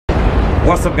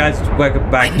What's up, guys?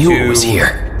 Welcome back to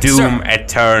Doom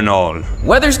Eternal.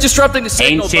 Weather's disrupting the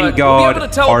signal, Ancient but God we'll be able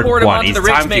to teleport him Part 1. onto the It's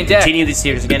rig's time to main deck. continue this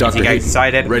series again. If you guys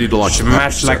excited, ready to launch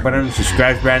smash the like button,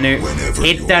 subscribe brand new,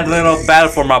 hit that little bell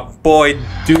for my boy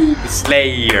Doom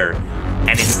Slayer.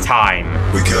 And it's time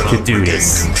to do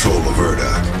this. Control of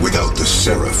Urdak without the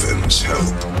Seraphim's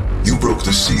help. You broke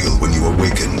the seal when you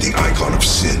awakened the icon of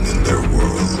sin in their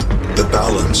world. The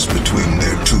balance between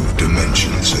their two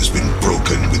dimensions has been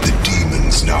broken with the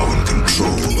demons now in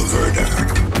control of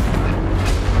Urdak.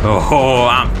 Oh,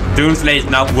 Doomslay's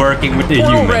not working with the We're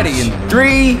humans. ready in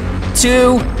 3,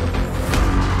 2.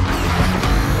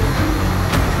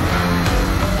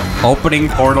 Opening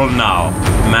portal now.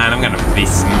 Man, I'm gonna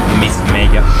miss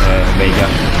Vega.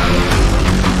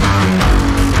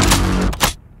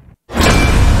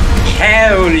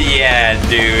 Hell yeah,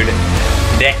 dude.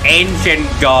 The Ancient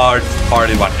Guards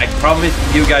Part 1. I promised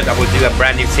you guys I will do a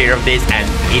brand new series of this, and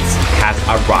it has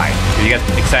arrived. So you guys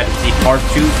excited to see Part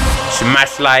 2?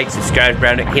 Smash like, subscribe,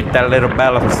 brand new, hit that little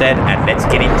bell as I said, and let's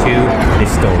get into the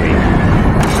story.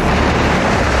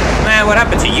 Man, what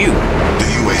happened to you? The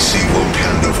UAC won't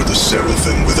hand over the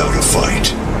Seraphim without a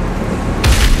fight.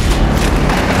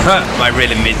 Huh, I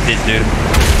really missed this, dude.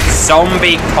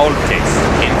 Zombie cultists.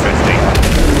 Interesting.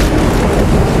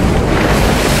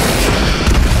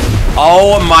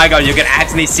 Oh my god, you can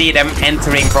actually see them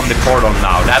entering from the portal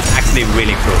now. That's actually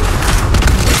really cool.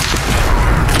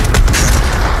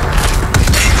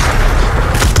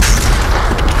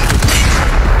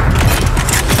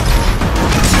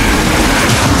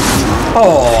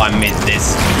 Oh, I missed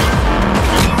this.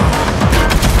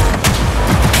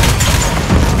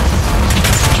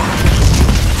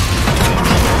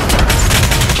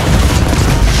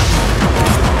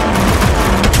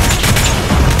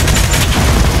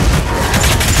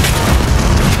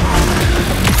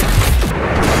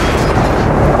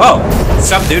 Oh,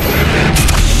 what's up, dude?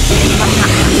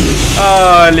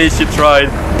 Oh, at least you tried.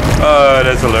 Oh,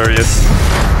 that's hilarious.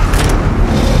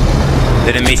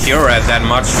 Didn't miss your ass that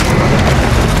much.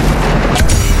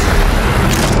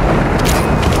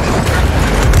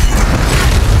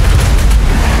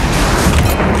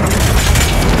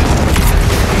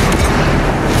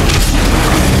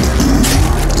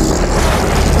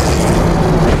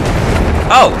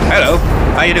 Oh, hello.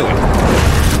 How you doing?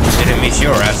 Didn't miss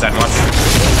your ass that much.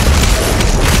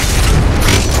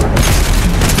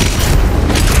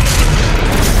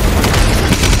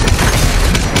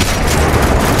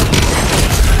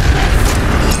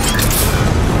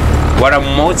 What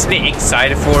I'm mostly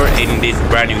excited for in this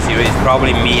brand new series is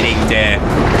probably meeting the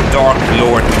Dark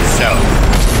Lord himself.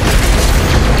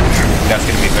 That's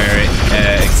gonna be very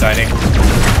exciting.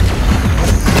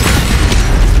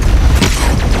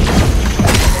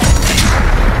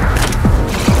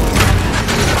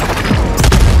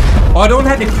 Oh, I don't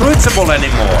have the Crucible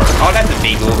anymore. Oh, that's a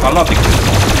big move. I love the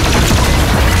Crucible.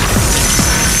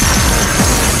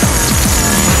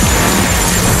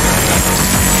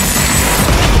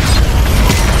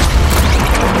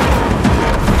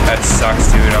 That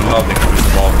sucks, dude. I love the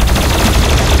Crucible.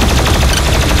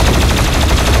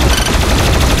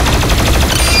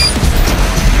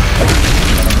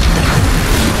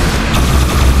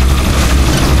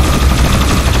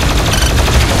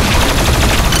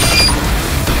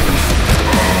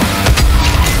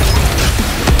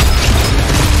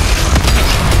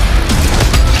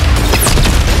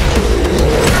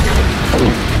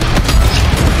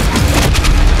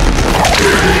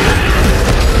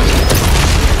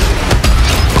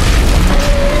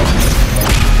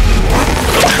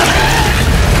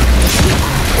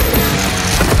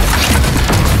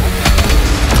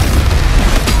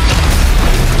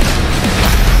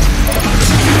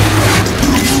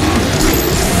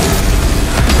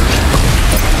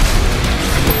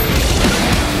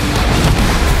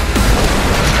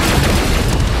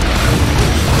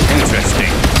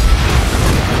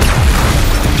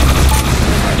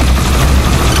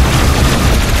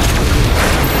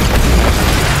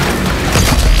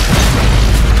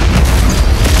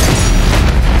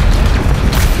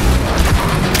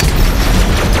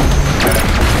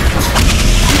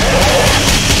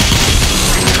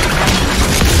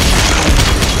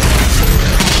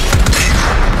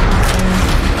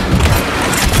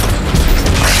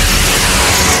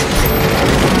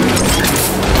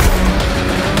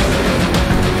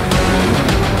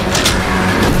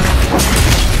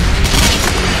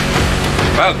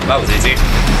 Well, that was easy.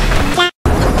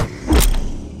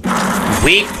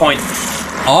 Weak point.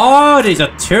 Oh, there's a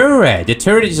turret. The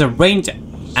turret is a ranged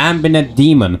ambient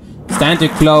demon. Stand too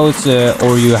close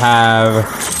or you have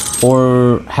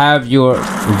or have your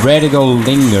reticle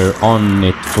linger on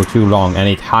it for too long and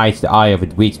it hides the eye of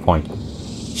its weak point.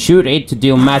 Shoot it to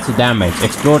deal massive damage.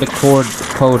 Explore the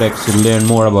codex to learn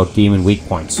more about demon weak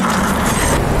points.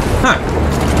 Huh.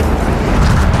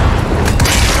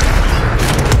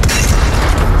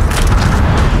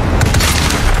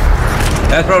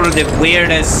 That's probably the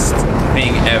weirdest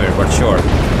thing ever, but sure.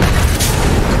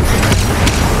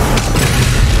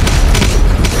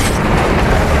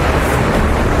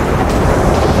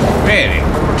 Really?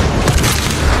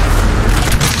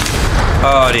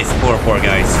 Oh, these poor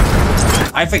guys.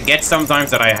 I forget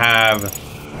sometimes that I have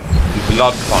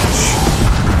blood punch.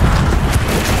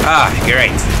 Ah,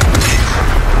 great.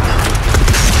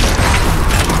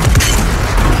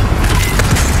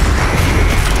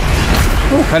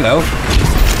 Oh, hello.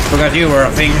 Forgot you were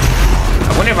a thing.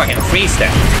 I wonder if I can freeze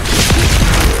them.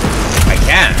 I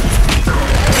can.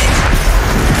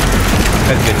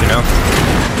 That's good to know.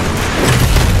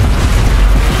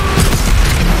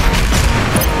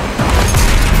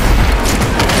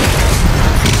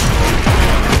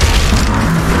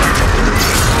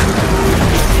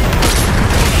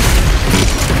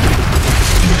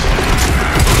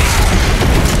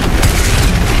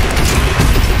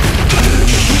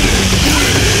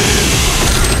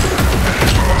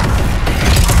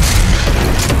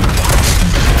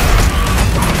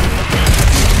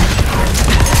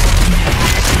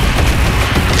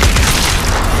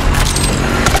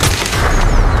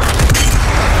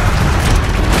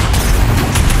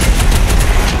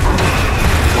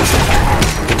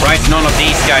 None of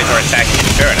these guys are attacking in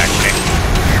turn, actually.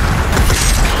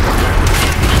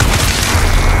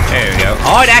 There we go.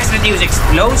 Oh, it actually deals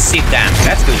explosive damage.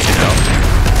 That's good to know.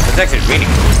 That's actually really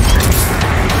cool.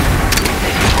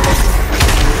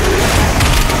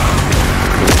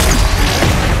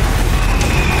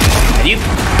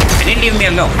 Can you leave me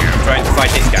alone here? I'm trying to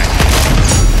fight this guy.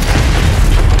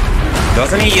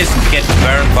 Doesn't he just get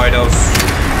burned by those?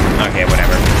 Okay,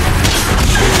 whatever.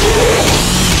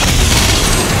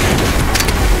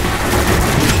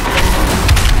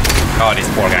 Oh, this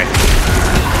poor guy.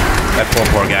 That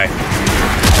poor guy.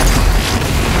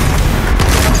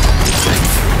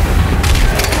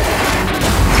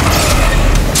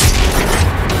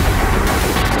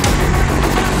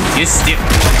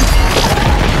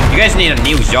 You guys need a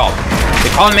new job. The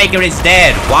Conmaker is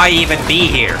dead. Why even be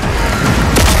here?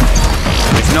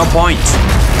 There's no point.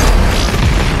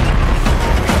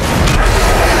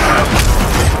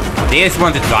 They just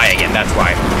want to die again, that's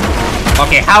why.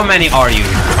 Okay, how many are you?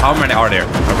 How many are there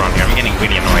around here? I'm getting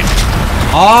really annoyed.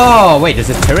 Oh, wait, does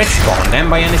a turret spawn them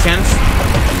by any chance?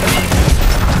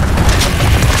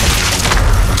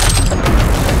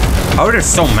 How are there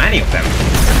so many of them?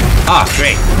 Ah,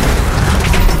 great.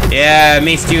 Yeah,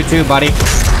 missed you too, buddy.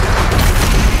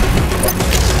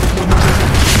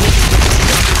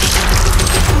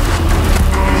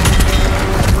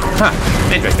 Huh,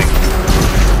 interesting.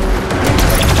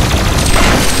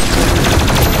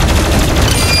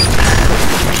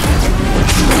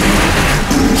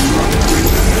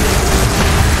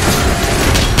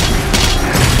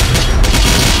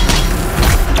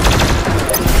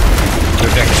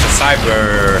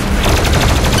 Cyber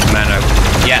mana,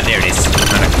 yeah, there it is.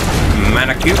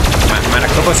 Manacube,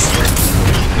 Manacubus,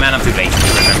 Man of the Blade.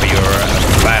 Remember your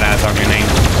flat ass on your name.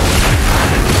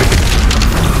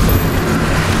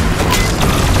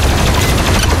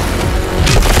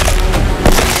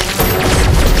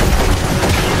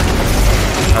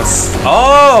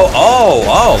 Oh,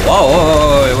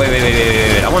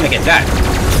 wait, I want to get that.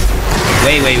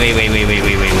 Wait.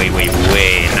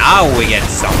 Now we get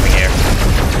something here.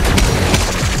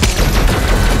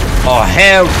 Oh,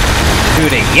 hell to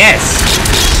the yes!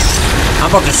 I'm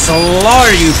about to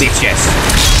slaughter you bitches!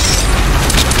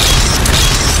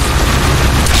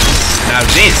 Now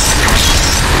this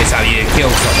is how you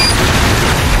kill someone.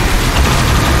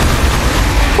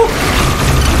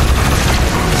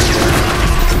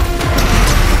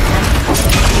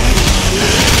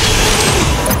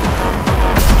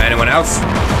 Anyone else?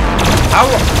 How?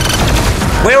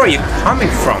 Where are you coming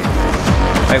from?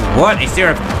 Like, what? Is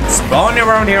there a spawn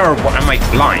around here, or what? Am I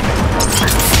blind?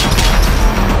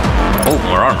 Oh,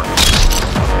 more armor.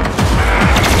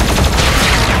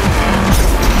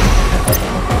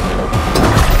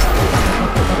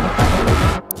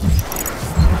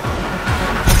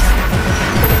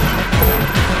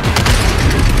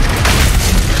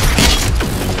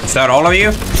 Is that all of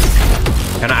you?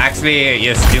 Can I actually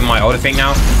just do my other thing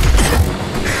now?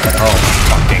 Oh,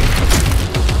 fucking.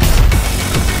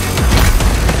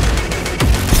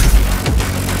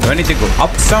 Do I need to go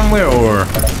up somewhere, or?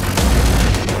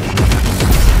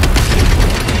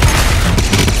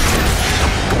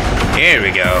 Here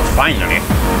we go, finally.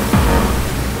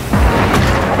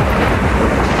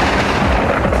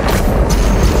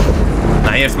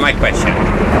 Now here's my question.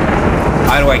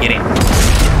 How do I get in? I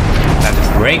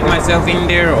have to break myself in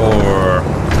there, or...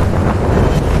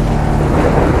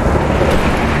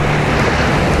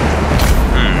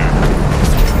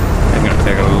 It's gonna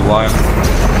take a little while.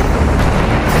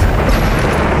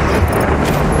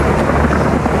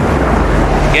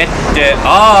 Get the...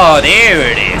 Oh,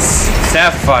 there it is!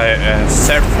 Sapphire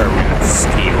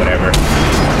key, whatever.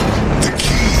 The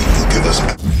key will give us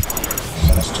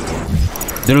access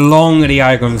to The longer the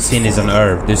icon sin is on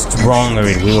Earth, the stronger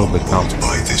it will become.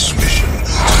 by this mission.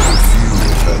 So few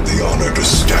have had the honor to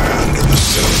stand in the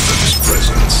Seraphim's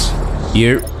presence.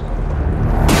 Here.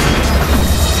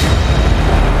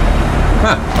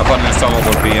 Huh, I thought someone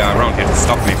would be around here to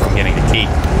stop me from getting the key.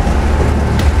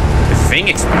 The thing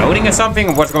exploding or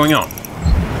something? What's going on?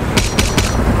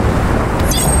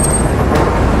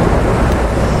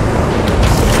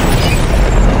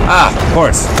 Ah, of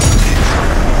course.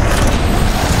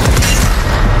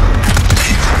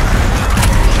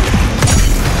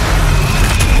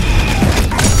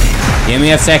 Give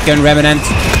me a second, Revenant.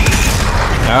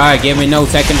 Alright, give me no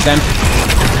seconds then.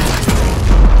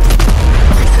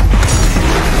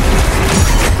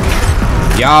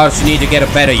 Y'all should need to get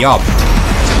a better job.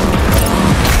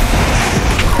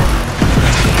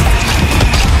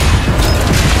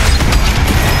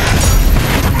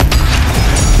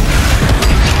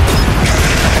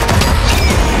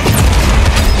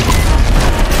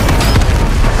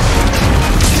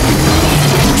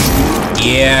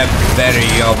 Yeah, better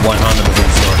job,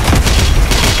 100% sure.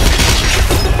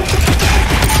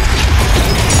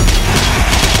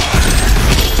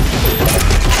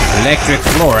 Electric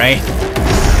floor, eh?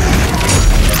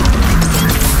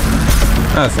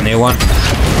 That's a new one.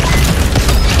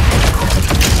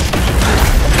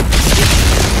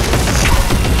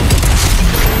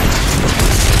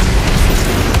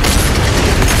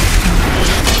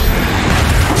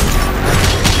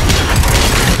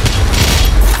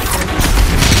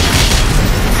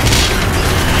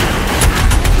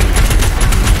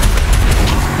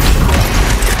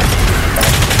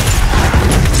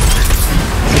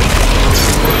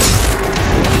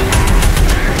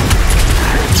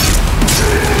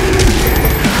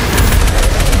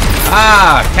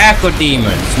 Ah,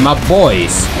 Cacodemons, my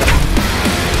boys.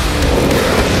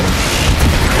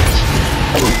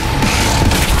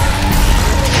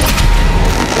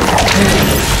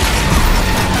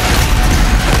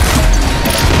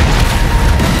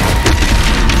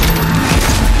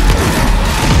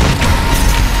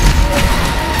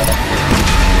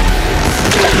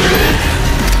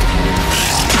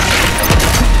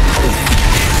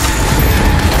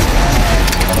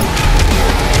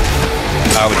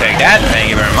 I will take that, thank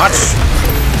you very much.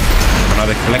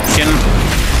 Another collection.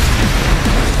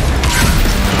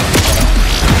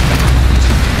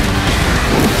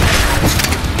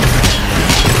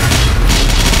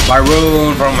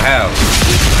 Maroon from hell.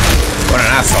 What an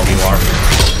asshole you are.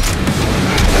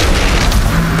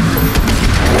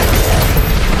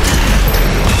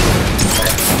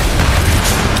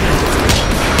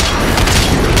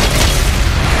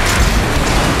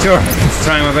 Sure, just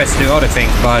trying my best to do other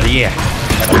things, but yeah.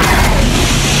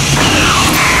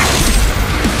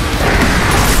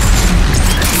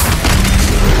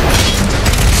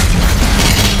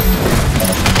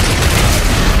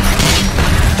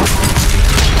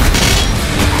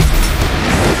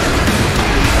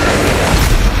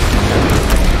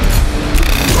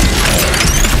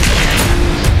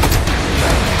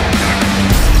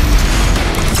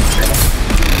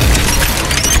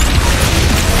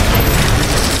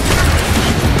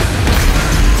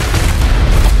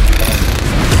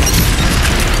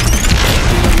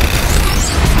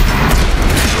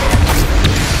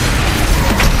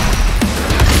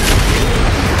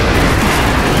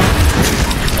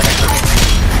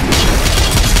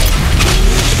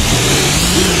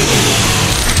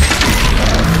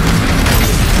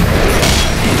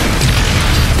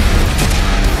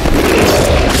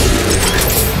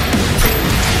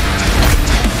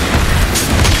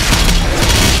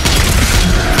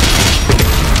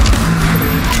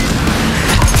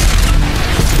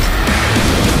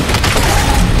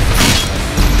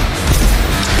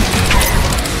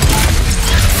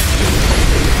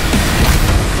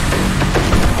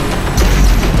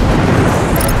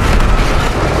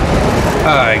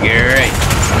 Oh, great.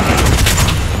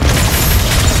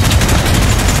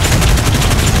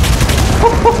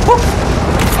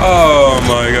 Oh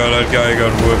my god, that guy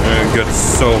got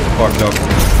so fucked up.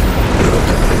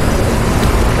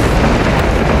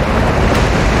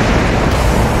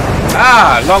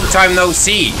 Ah, long time no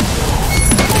see.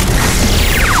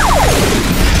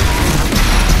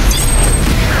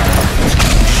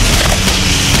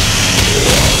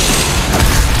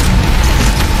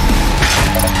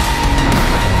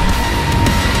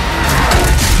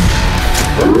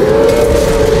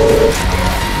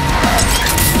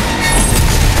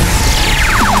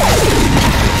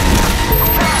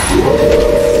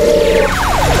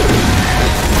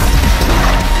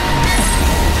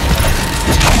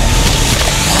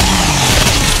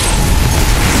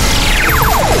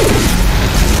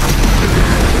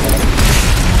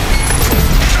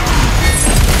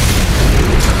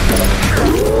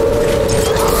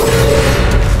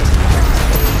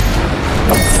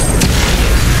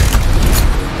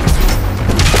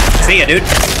 See ya, dude.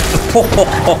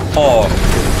 Oh,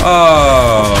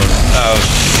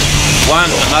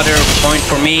 another point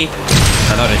for me,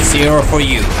 another 0 for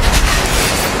you.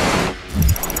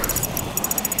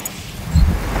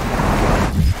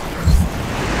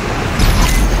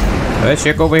 Let's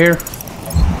check over here.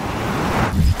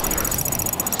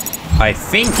 I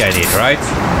think I did, right?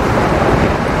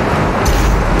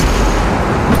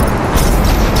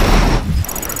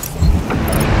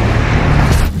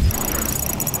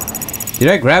 Did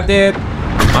I grab it?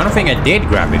 I don't think I did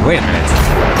grab it. Wait a minute.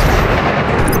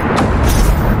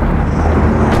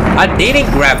 I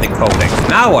didn't grab the codex.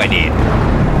 Now I did.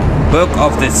 Book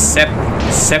of the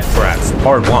Seprats,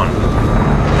 part 1.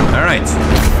 Alright.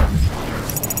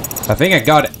 I think I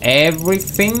got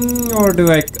everything, or do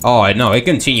I... Oh, no, it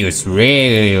continues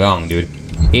really long, dude.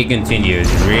 It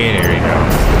continues really, really long.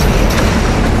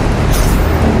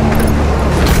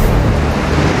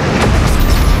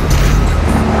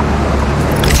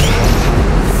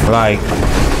 Like,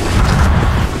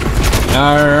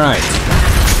 all right.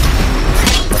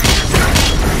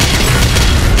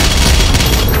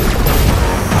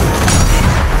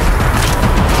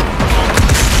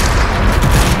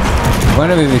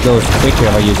 Wonder if it goes quicker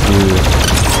if I just do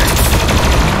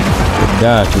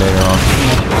that later on.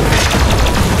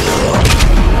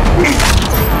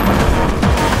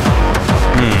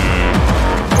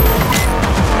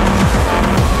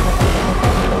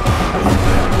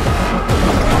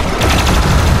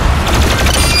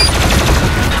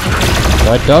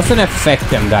 But it doesn't affect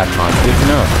them that much, good to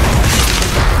know.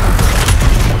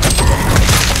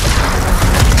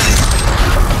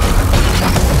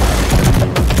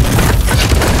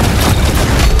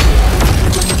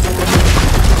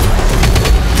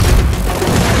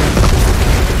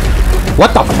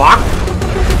 What the fuck?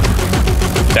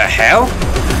 The hell?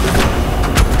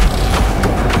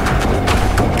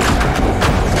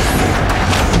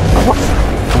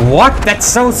 What? That's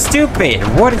so stupid.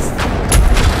 What is...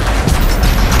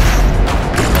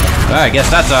 I guess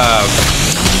that's a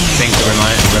thing to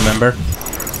remember.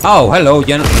 Oh, hello,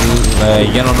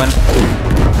 gentlemen.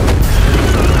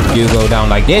 You go down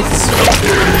like this.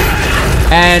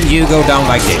 And you go down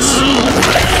like this.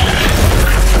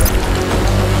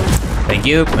 Thank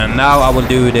you. And now I will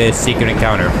do the secret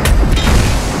encounter.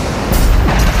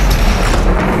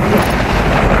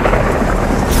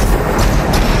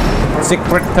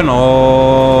 Secret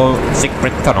tunnel.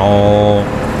 Secret tunnel.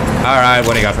 Alright,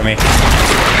 what do you got for me?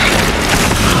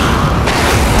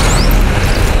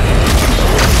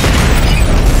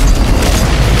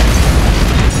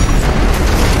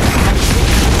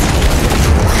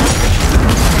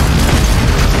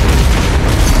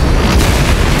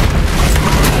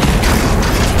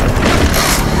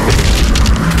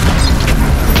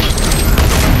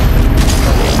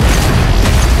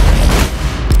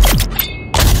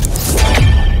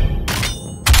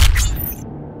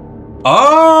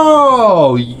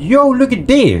 Oh, yo, look at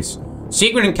this.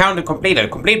 Secret encounter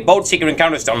completed. Complete both secret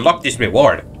encounters to unlock this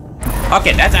reward.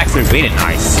 Okay, that's actually really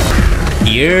nice.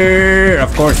 Here,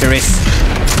 of course there is.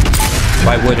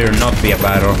 Why would there not be a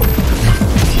battle?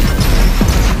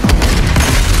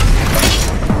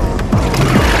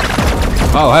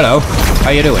 Oh, hello.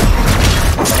 How you doing?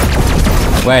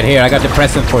 Wait, here, I got the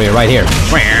present for you right here.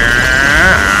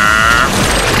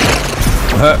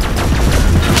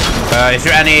 Is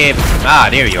there any... Ah,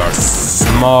 there you are.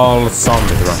 Small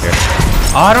zombies around here.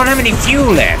 Oh, I don't have any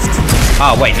fuel left.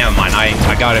 Oh, wait, never mind.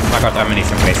 I got it. I got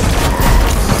ammunition, please.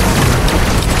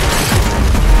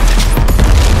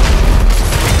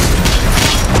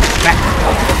 Back.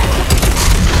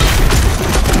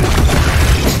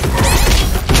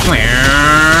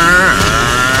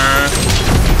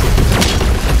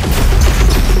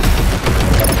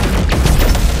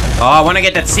 Oh, I want to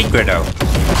get that secret, though.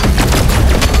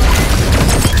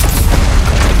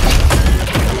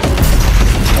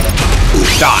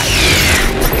 Die.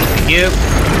 Thank you.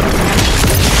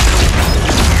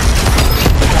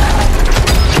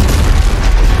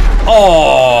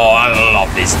 Oh, I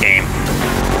love this game.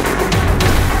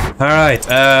 Alright,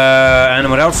 and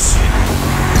what else?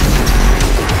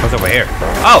 What's over here?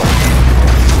 Oh!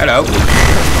 Hello.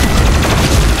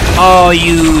 Oh,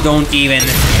 you don't even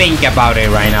think about it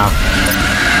right now.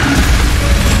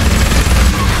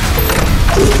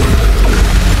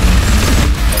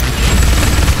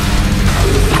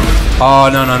 Oh,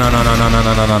 no, no, no, no, no, no, no,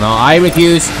 no, no, no, no. I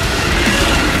refuse.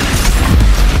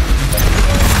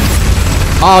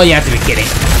 Oh, you have to be kidding.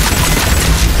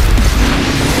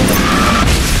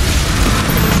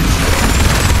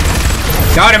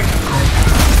 Got him.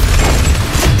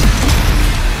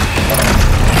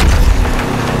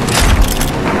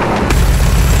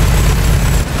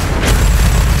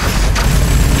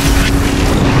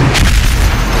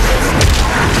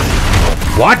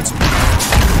 What?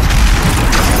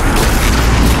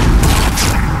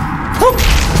 Woo.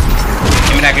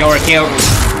 Give me that glory kill.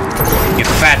 You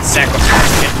fat sack of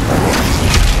shit.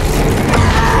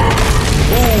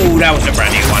 Ooh, that was a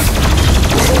brand new one.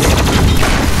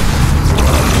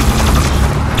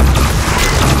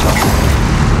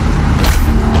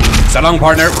 So long,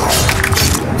 partner.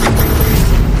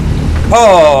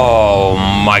 Oh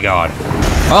my god.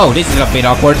 Oh, this is a bit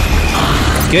awkward.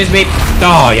 Excuse me.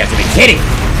 Oh, you have to be kidding.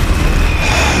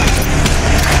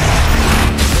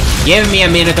 Give me a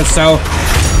minute or so.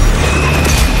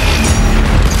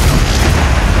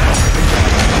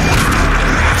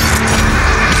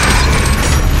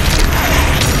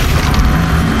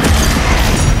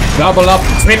 Double up,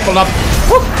 triple up.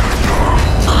 Woo.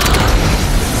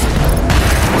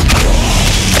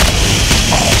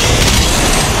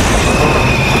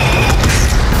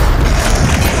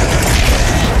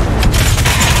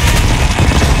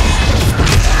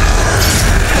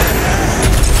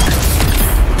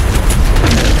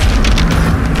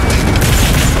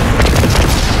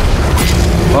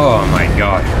 Oh my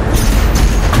god.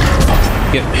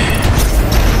 Yeah.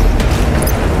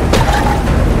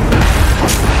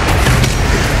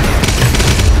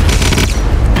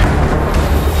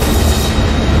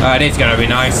 This is gonna be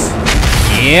nice.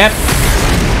 Yep.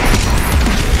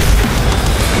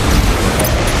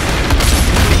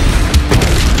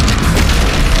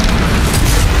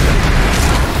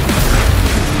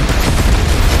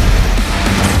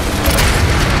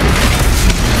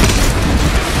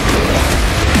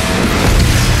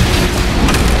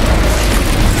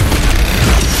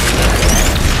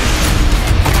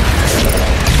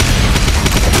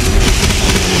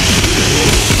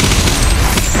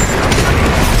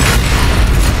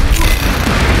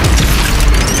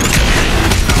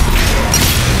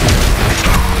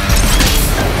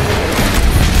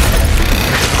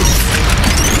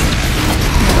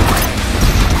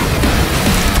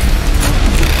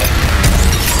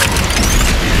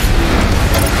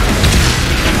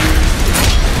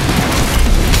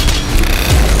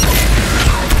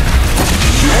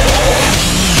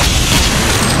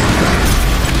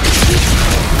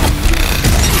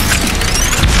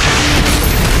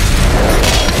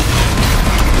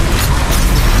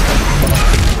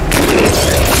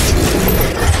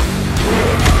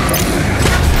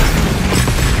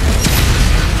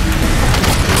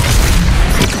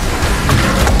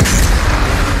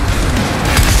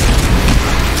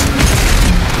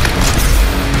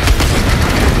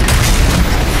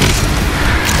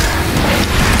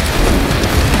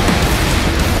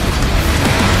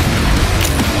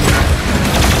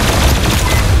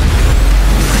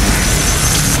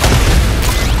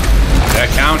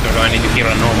 Or do I need to kill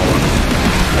a normal one?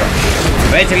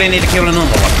 Basically, I need to kill a normal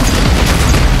one.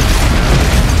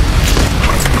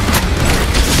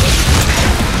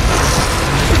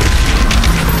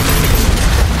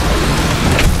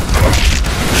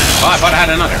 Oh, I thought I had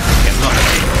another. Guess not.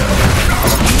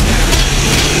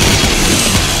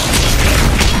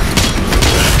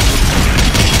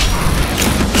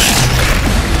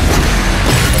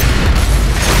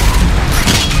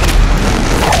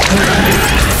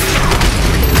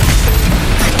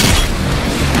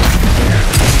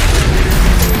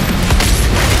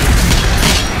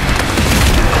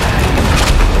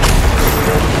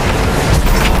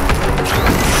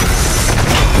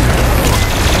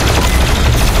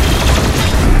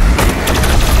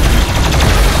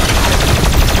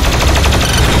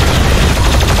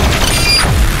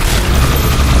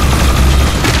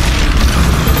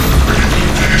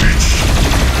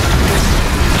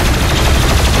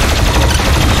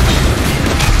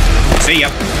 See ya.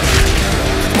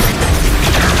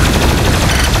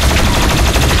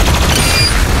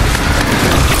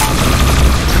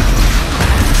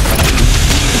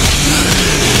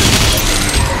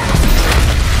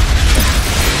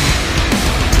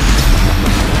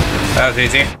 That was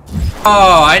easy.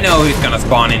 Oh, I know who's gonna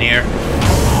spawn in here.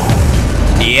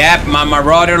 Yep, my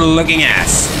marauder looking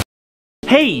ass.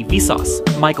 Hey, Vsauce.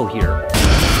 Michael here.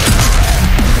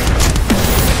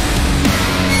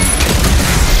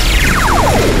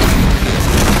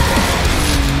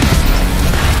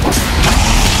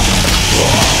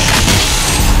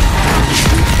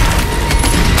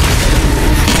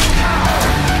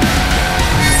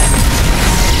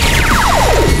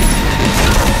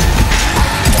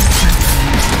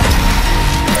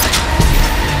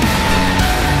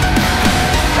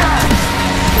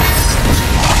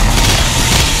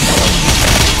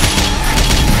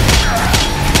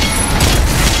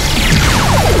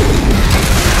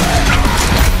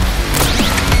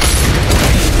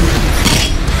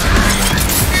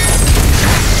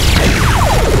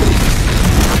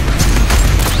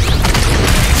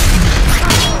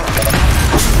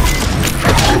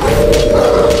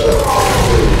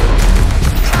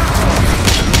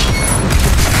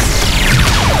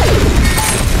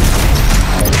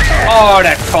 Oh,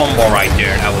 that combo right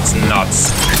there, that was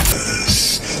nuts.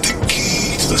 The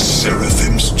key to the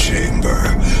Seraphim's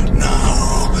chamber.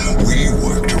 Now, we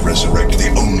work to resurrect the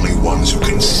only ones who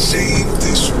can save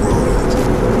this world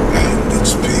and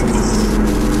its people.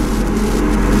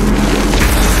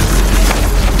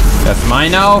 That's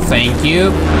mine now, thank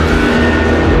you.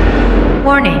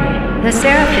 Warning. The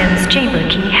Seraphim's chamber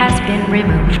key has been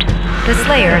removed. The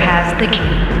Slayer has the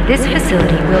key. This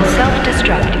facility will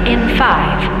self-destruct in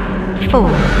 5, 4,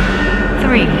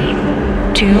 3,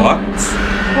 2, What?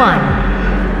 1.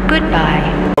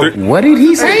 Goodbye. What did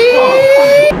he say?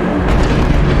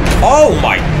 Oh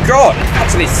my god, it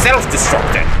actually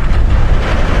self-destructed.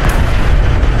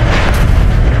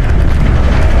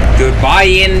 Goodbye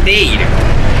indeed.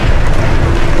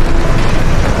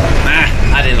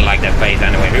 I didn't like that place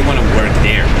anyway. We want to work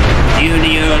there.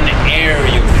 Union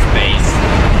Aerospace.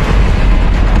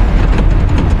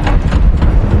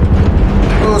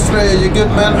 Oh, Slayer, you good,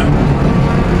 man?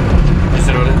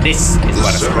 So this is The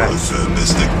what I read. Seraphim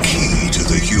is the key to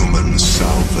the human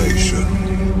salvation.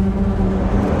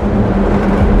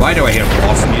 Why do I hear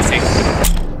boss music?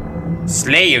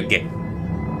 Slayer Gate.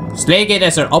 Slayer Gate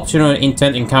as an optional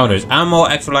intent encounters. Ammo,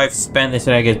 extra life spent in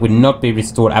Slayer Gate will not be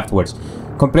restored afterwards.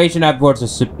 Completion afterwards a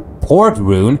support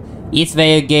rune. Each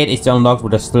Slayer Gate is unlocked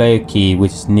with a Slayer key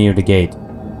which is near the gate.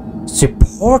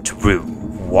 Support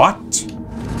rune? What?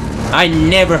 I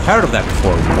never heard of that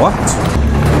before. What?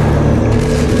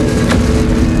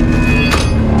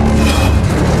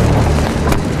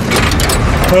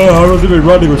 Oh, I was even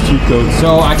running with cheat codes.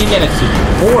 So I can get a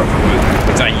support rune,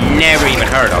 which I never even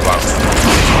heard about.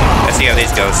 Let's see how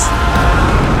this goes.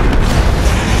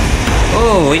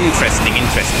 Oh, interesting,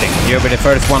 interesting. You'll be the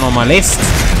first one on my list.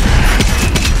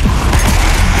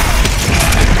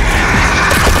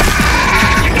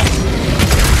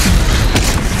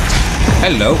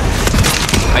 Hello.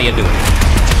 How you doing?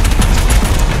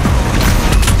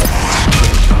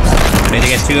 I need to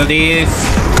get 2 of these.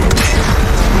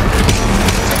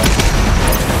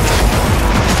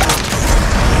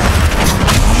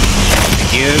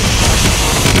 Thank you.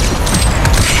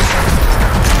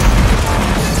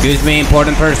 Excuse me,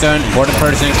 important person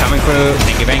coming through.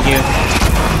 Thank you, thank you.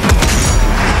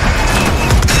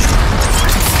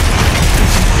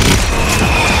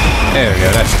 There we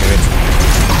go, that's good.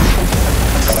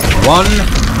 1.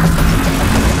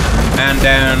 And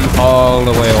then all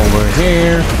the way over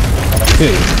here. 2.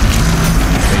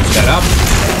 Finish that up.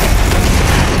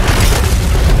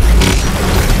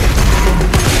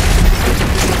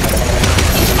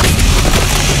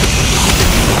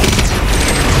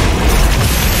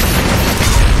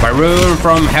 Barul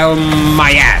from hell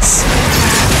my ass.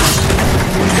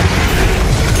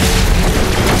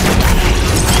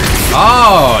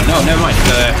 Oh no, never mind.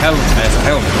 The hell,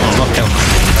 no, not hell.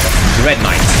 Red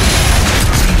Knight.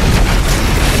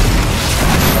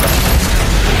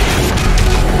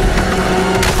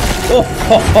 Oh,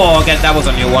 I guess that was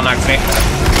a new one actually.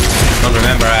 Don't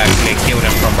remember I actually killed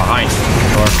him from behind.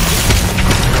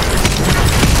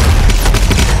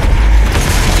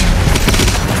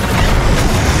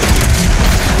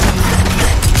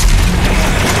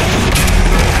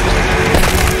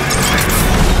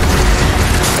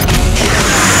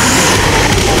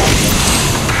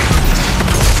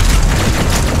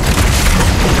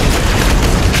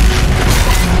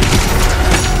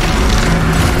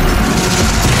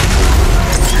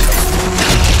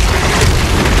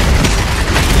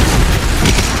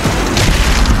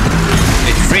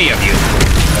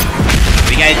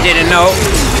 I didn't know.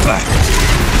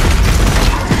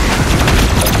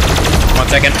 1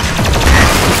 second.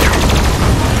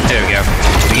 There we go.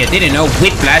 I didn't know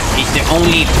Whiplash is the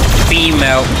only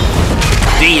female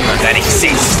demon that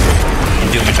exists in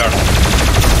Doom Eternal.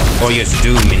 Or just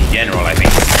Doom in general, I think.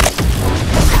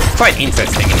 Quite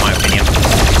interesting in my opinion.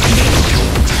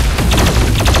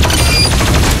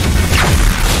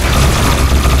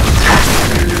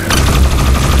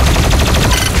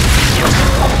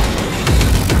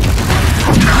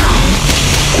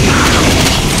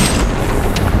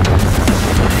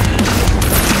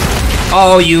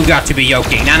 Oh, you got to be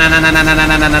joking. No,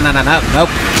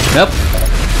 nope.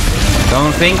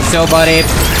 Don't think so, buddy.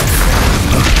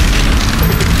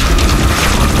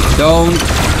 Don't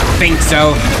think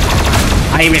so.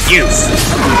 I refuse.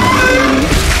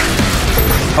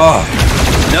 Oh,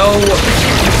 no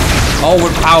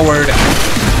overpowered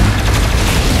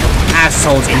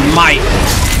assholes in my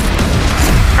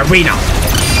arena.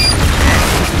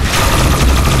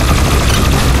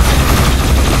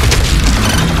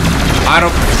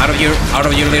 Out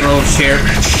of your little chair.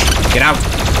 Get out.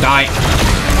 Die.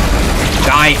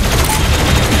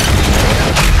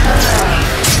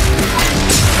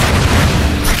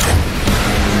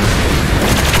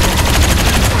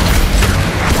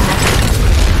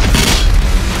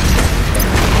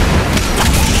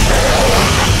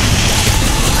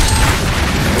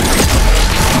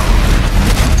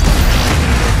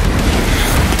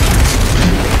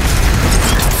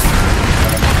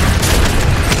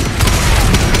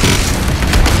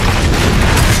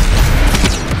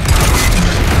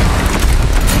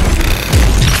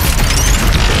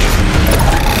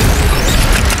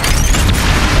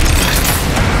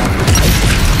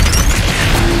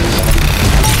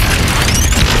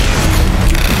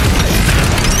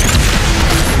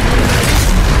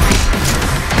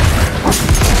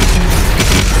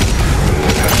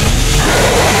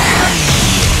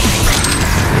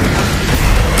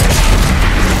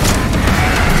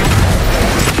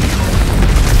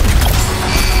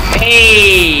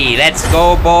 Hey, let's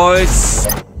go, boys.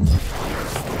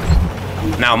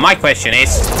 Now, my question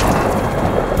is,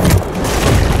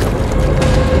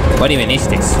 what even is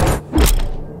this?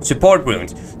 Support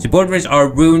runes. Support runes are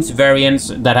runes variants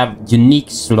that have unique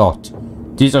slot.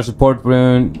 These are support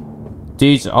runes.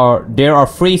 There are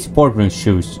 3 support rune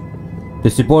shoes. The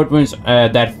support runes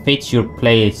that fit your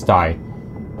play style.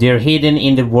 They're hidden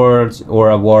in the worlds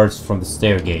or awards from the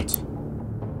Stairgate.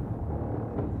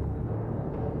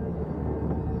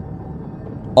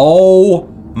 Oh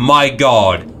my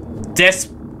god.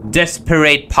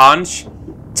 Desperate Punch,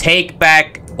 Take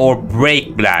Back, or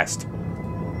Break Blast.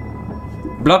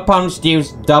 Blood Punch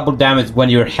deals double damage when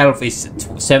your health is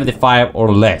 75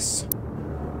 or less.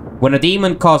 When a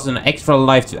demon costs an extra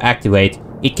life to activate,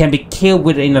 it can be killed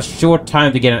within a short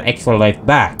time to get an extra life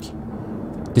back.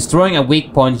 Destroying a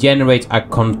weak point generates a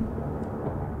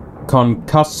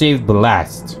concussive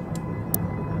blast.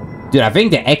 Dude, I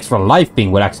think the extra life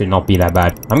thing would actually not be that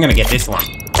bad. I'm gonna get this one.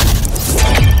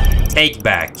 Take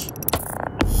Back.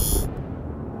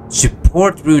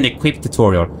 Support rune equip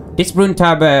tutorial. This rune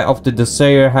tab of the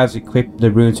Desire has equipped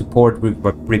the rune support rune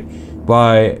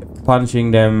by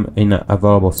punching them in an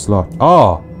available slot.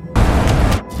 Oh!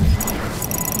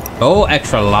 Oh,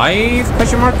 extra life?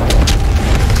 Question mark?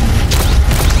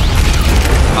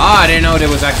 Ah, I didn't know there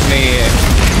was actually...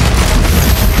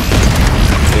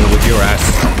 deal with your ass.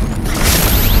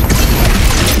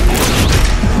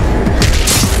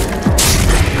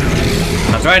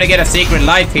 I'm trying to get a secret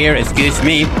life here, excuse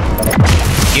me.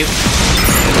 You.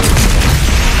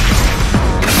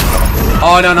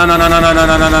 Oh no.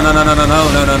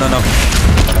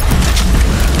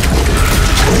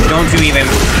 Don't you even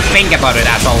think about it,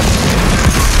 asshole.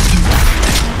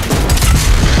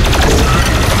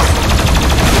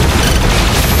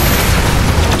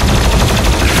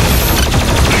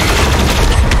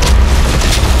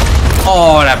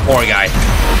 Oh, that poor guy.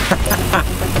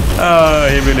 Oh,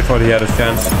 he really thought he had a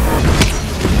chance.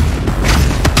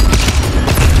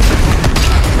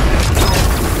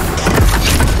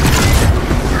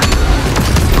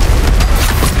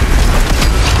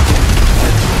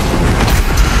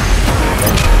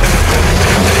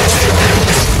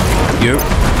 You?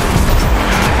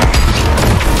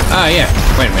 Ah, yeah.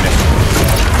 Wait a minute.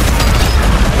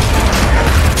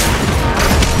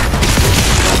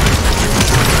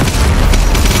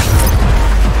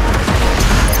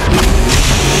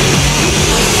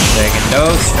 Taking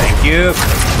those, thank you.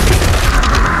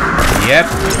 Yep.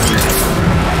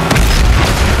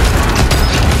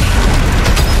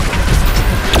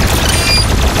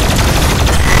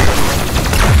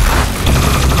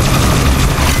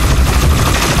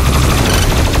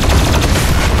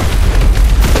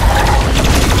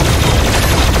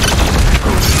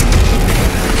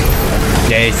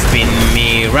 They spin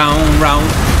me round.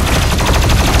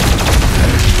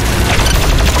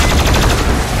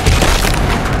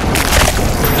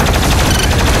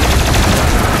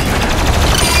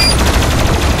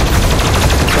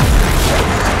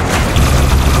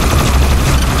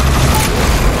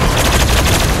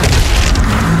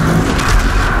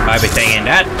 be taking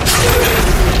that.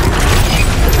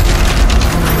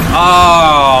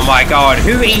 Oh my god,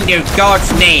 who in the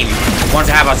God's name wants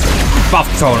to have a buff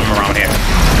totem around here?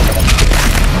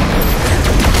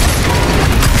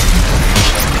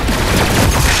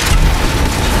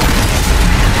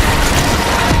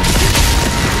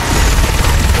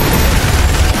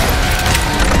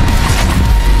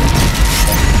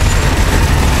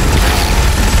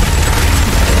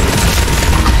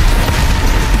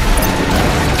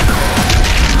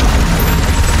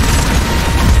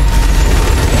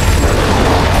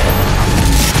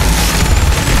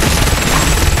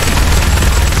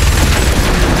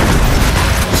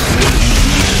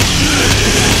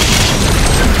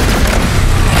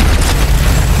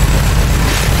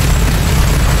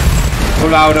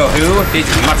 Full auto who? This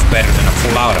is much better than a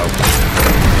full auto.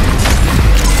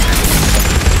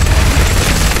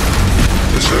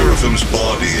 The Seraphim's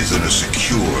body is in a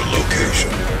secure location,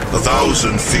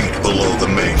 1,000 feet below the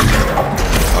main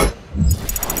camp.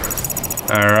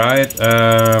 Alright,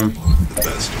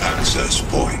 Best access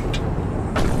point.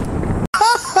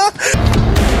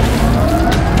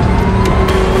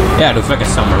 yeah, it looks like a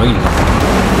submarine.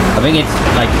 I think it's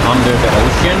like under the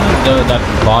ocean, that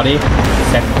body,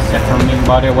 Settlement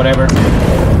body or whatever.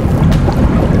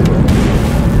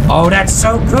 Oh, that's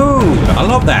so cool! I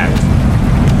love that.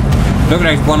 Looks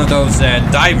like one of those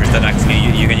divers that actually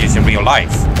you can use in real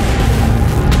life.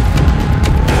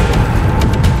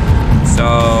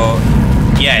 So,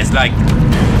 yeah, it's like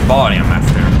body I'm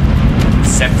after.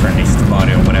 Separatist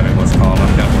body or whatever it was called. I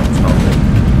forgot what it's called.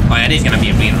 Oh yeah, this is gonna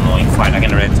be a real annoying fight. I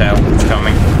can already tell it's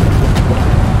coming.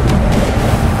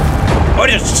 Oh,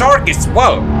 there's a shark as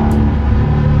well!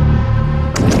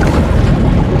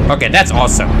 Okay, that's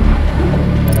awesome.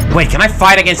 Wait, can I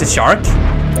fight against a shark?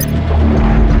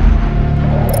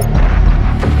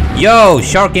 Yo,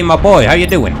 Sharky, my boy, how you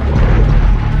doing?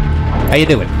 How you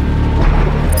doing?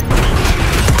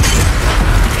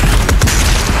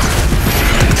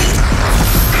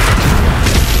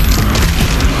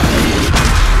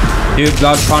 Two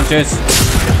blood punches.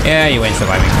 Yeah, you ain't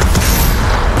surviving.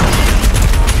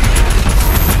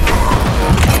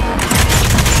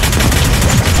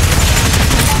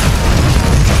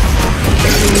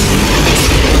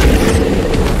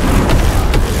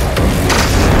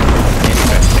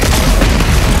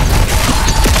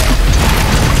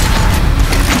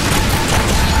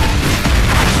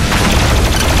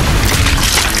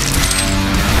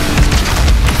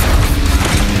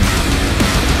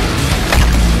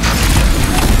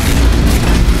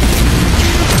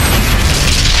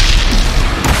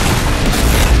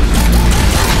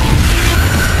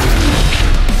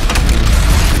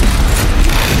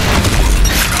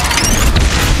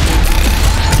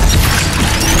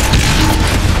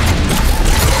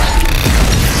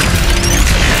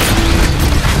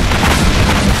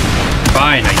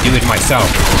 Fine, I do it myself.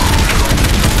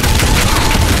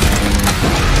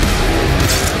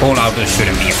 All out this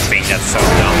shouldn't be a thing, that's so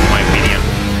dumb in my opinion.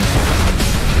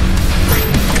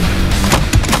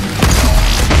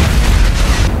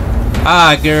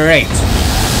 Ah, great.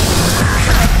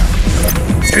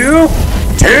 Two?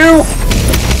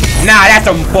 Nah, that's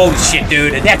some bullshit,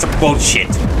 dude. That's some bullshit.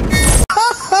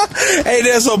 Hey,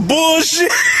 that's some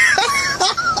bullshit.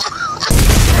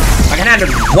 I can handle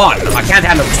one. I can't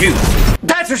handle two.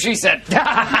 That's what she said.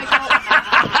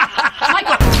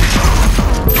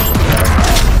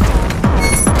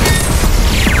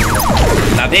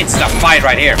 Now this is a fight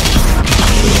right here.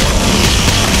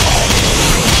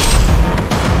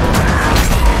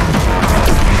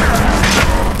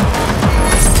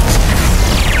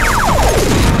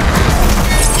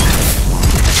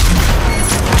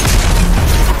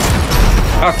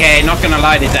 Okay, not gonna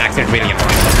lie, this is actually really annoying.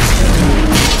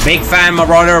 Big fan, my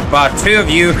brother, but two of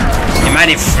you,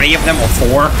 imagine 3 of them or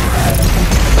 4.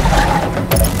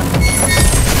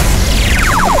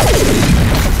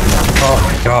 Oh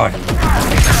my god.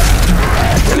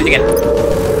 Let me again.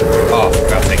 Oh, for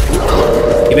God's sake.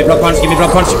 Give me blood punch, give me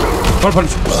blood punch. Blood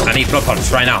punch. I need blood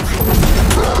punch right now.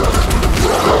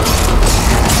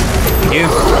 You.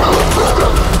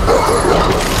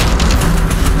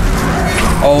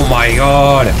 Oh my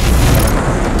god.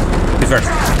 Who's first?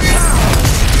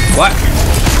 What?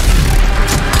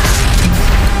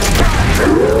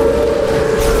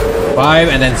 5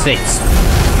 and then 6.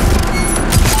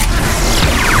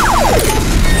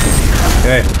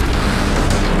 Okay.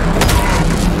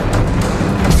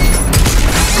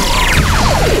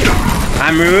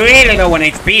 I'm really low on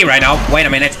HP right now. Wait a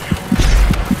minute.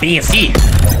 BFC.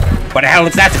 What the hell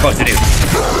is that supposed to do?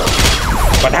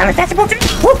 What the hell is that supposed to do?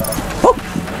 Whoop, whoop.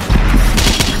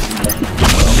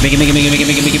 Gimme.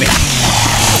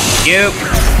 You.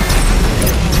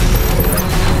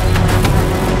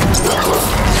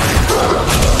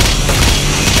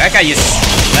 That guy just...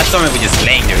 That zombie was just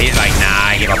laying there. He's like,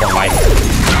 nah, I give up on life.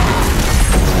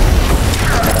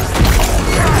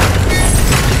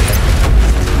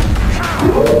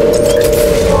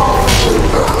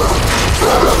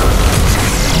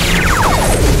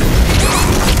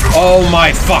 Oh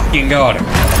my fucking god.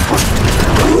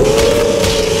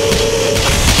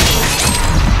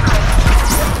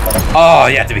 Oh,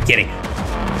 you have to be kidding.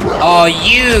 Oh,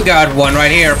 you got one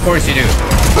right here. Of course you do.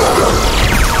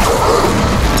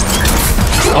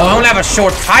 Oh, I only have a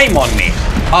short time on me.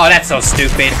 Oh, that's so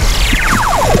stupid.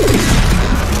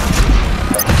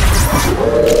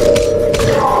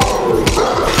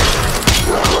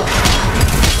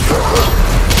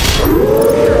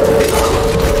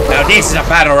 Now this is a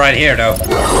battle right here, though.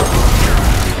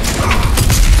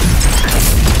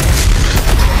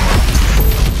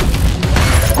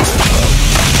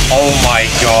 Oh my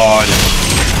god.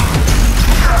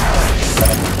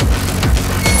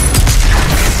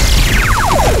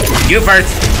 You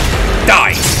first.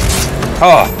 Die.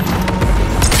 Oh.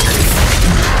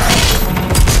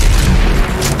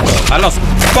 I lost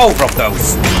both of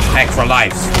those extra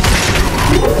lives.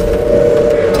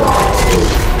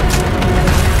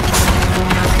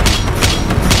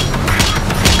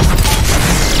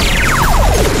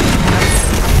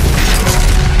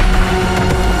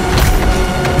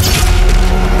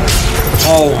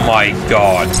 Oh my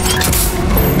god.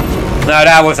 Now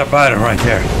that was a battle right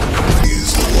there.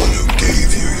 He's the one who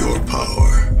gave you your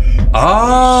power.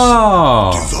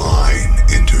 Oh. Divine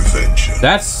intervention.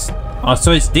 That's... Oh,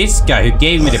 so it's this guy who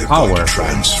gave me the power. I'm going to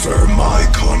transfer my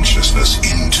consciousness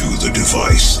into the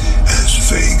device as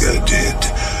Vega did.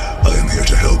 I am here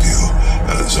to help you,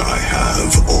 as I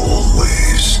have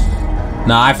always.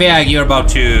 Nah, I feel like you're about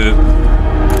to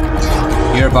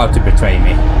betray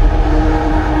me.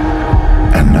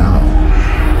 And now,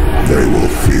 they will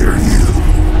fear you.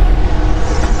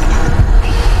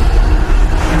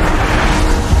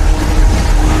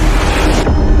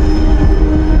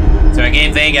 So I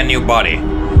gave Vega a new body.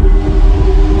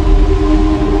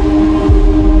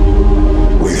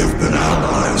 We have been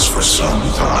allies for some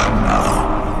time now.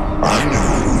 I knew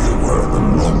who you were the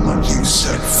moment you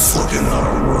set foot in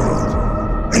our world,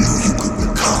 and who you could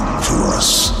become to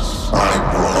us. I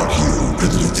brought you to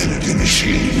the Divinity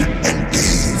Machine and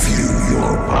gave you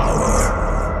your power.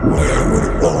 Where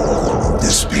would all of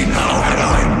this be now had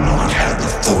I not had the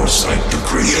foresight to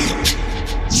create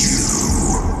you?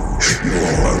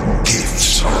 Your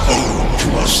gifts are owed to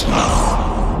us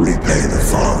now. Repay the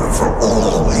Father for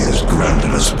all he has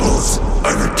granted us both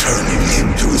by returning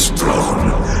him to his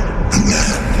throne, and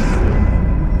then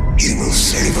he will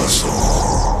save us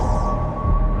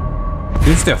all.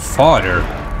 Who's the Father?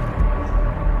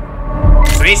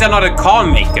 So he's another call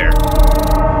maker.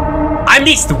 I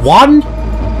missed one?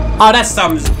 Oh, that's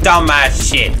some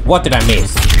dumbass shit. What did I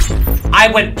miss? I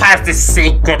went past the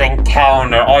secret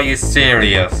encounter. Are you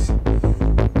serious?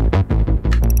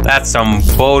 That's some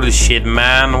bullshit,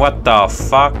 man. What the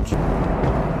fuck?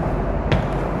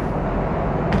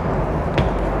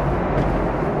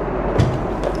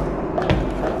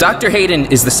 Dr. Hayden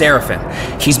is the Seraphim.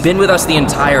 He's been with us the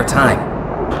entire time.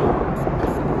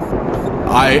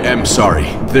 I am sorry.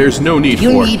 There's no need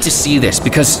You for... need to see this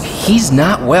because he's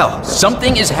not well.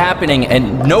 Something is happening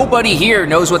and nobody here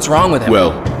knows what's wrong with him.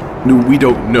 Well, we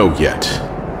don't know yet.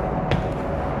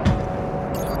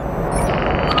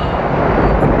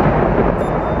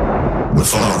 The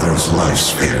Father's life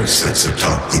sphere sits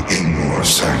atop the Ingmor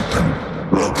Sanctum,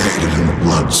 located in the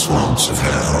blood swamps of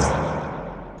hell.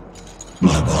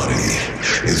 My body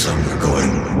is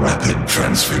undergoing rapid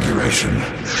transfiguration.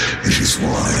 It is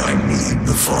why I need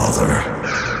the Father.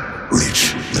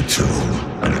 Reach the tomb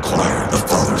and acquire the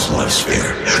Father's life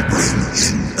sphere. Bring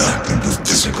him back into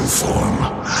physical form.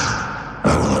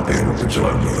 I will not be able to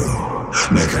join you.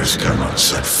 Makers cannot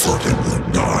set foot in the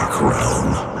dark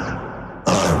realm.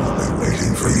 I will be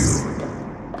waiting for you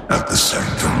at the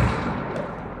Sanctum.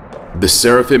 The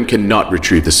Seraphim cannot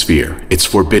retrieve the sphere. It's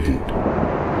forbidden.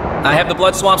 I have the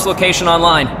Blood Swamp's location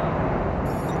online.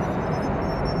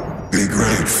 Be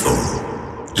grateful.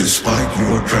 Despite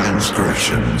your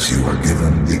transgressions, you are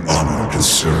given the honor to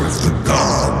serve the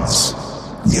gods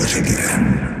yet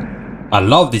again. I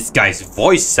love this guy's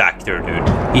voice actor, dude.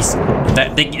 He's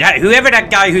whoever that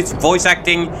guy who's voice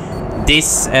acting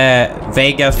this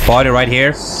Vega's body right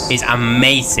here is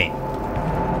amazing.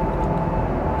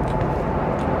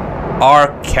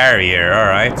 Arc carrier, all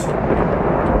right.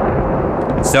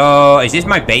 So is this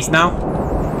my base now?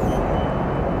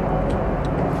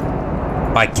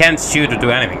 I can't shoot or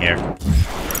do anything here.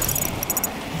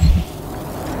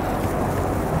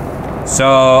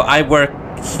 So I work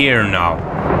here now.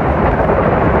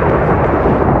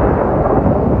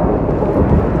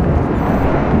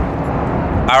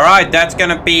 Alright, that's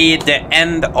gonna be the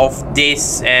end of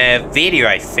this video,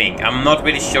 I think. I'm not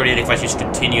really sure yet if I should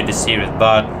continue the series,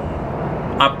 but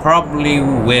I probably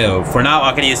will. For now,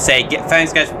 I can just say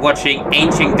thanks guys for watching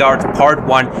Ancient Guards Part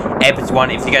 1, Episode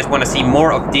 1. If you guys want to see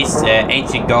more of this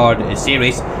Ancient Guard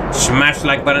series, smash the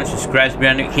like button, subscribe,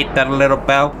 hit that little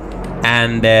bell,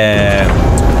 and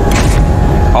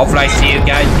hopefully I see you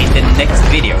guys in the next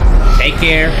video. Take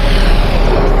care.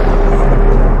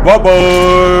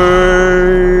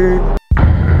 Bye-bye.